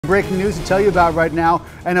breaking news to tell you about right now,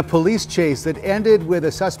 and a police chase that ended with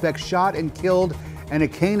a suspect shot and killed and a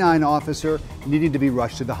K-9 officer needing to be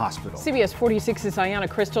rushed to the hospital. CBS 46's Aiyana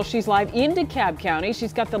Cristal. She's live in DeKalb County.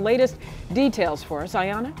 She's got the latest details for us.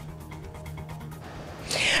 Aiyana?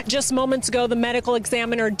 Just moments ago, the medical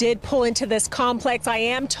examiner did pull into this complex. I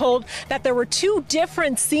am told that there were two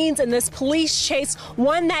different scenes in this police chase,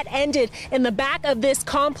 one that ended in the back of this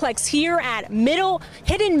complex here at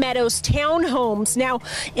Hidden Meadows Townhomes. Now,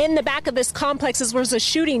 in the back of this complex is where the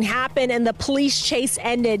shooting happened and the police chase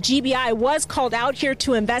ended. GBI was called out here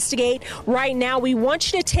to investigate. Right now, we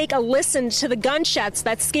want you to take a listen to the gunshots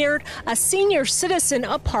that scared a senior citizen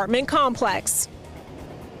apartment complex.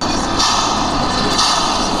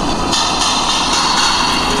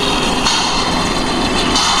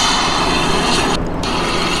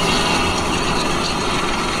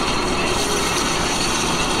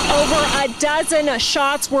 Over a dozen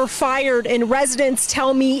shots were fired, and residents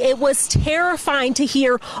tell me it was terrifying to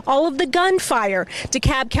hear all of the gunfire.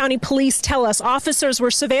 DeKalb County Police tell us officers were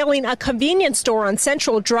surveilling a convenience store on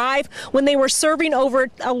Central Drive when they were serving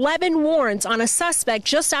over 11 warrants on a suspect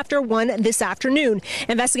just after 1 this afternoon.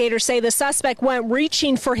 Investigators say the suspect went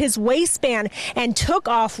reaching for his waistband and took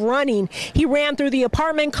off running. He ran through the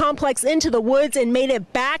apartment complex into the woods and made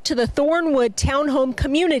it back to the Thornwood townhome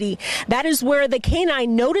community. That is where the K-9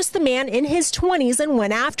 noticed the man in his 20s and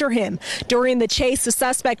went after him. During the chase, the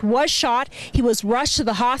suspect was shot. He was rushed to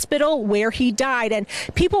the hospital where he died. And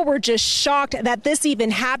people were just shocked that this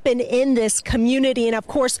even happened in this community. And of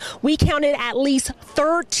course, we counted at least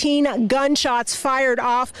 13 gunshots fired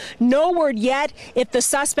off. No word yet if the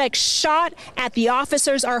suspect shot at the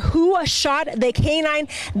officers or who shot the K-9.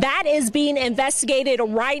 That is being investigated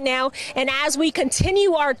right now. And as we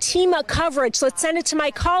continue our team coverage, let's send it to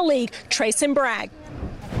my colleague, Trason Bragg.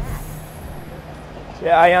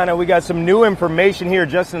 Yeah, Aiyana, we got some new information here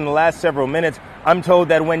just in the last several minutes. I'm told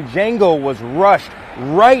that when Django was rushed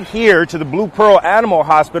right here to the Blue Pearl Animal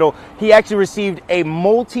Hospital, he actually received a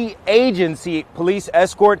multi-agency police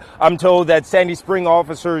escort. I'm told that Sandy Spring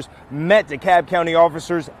officers met DeKalb County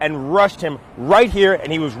officers and rushed him right here,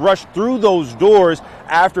 and he was rushed through those doors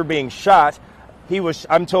after being shot.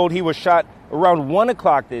 I'm told he was shot around 1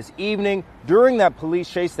 o'clock this evening during that police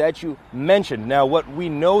chase that you mentioned. Now, what we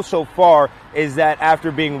know so far is that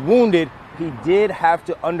after being wounded, he did have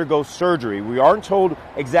to undergo surgery. We aren't told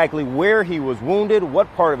exactly where he was wounded,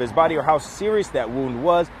 what part of his body, or how serious that wound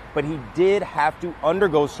was, but he did have to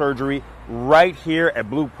undergo surgery right here at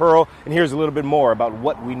Blue Pearl. And here's a little bit more about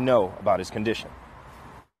what we know about his condition.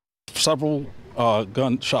 Several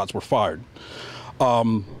gunshots were fired.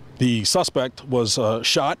 The suspect was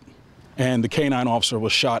shot, and the K-9 officer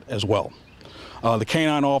was shot as well. The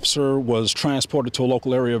K-9 officer was transported to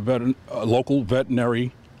a local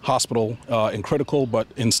veterinary hospital in critical but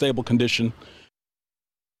in stable condition.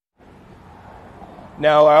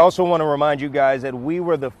 Now, I also want to remind you guys that we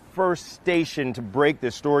were the first station to break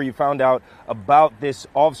this story. You found out about this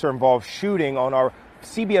officer-involved shooting on our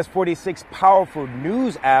CBS 46 powerful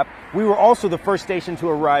news app. We were also the first station to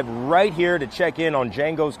arrive right here to check in on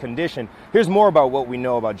Django's condition. Here's more about what we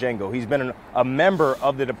know about Django. He's been a member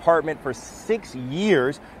of the department for 6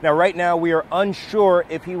 years. Now, right now, we are unsure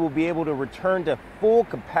if he will be able to return to full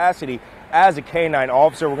capacity as a K-9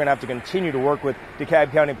 officer. We're going to have to continue to work with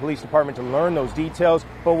DeKalb County Police Department to learn those details.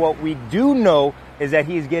 But what we do know is that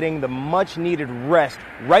he's getting the much-needed rest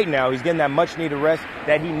right now. He's getting that much-needed rest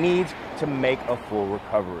that he needs to make a full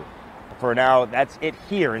recovery. For now, that's it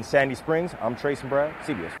here in Sandy Springs. I'm Trason Bragg,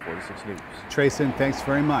 CBS 46 News. Trason, thanks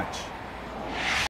very much.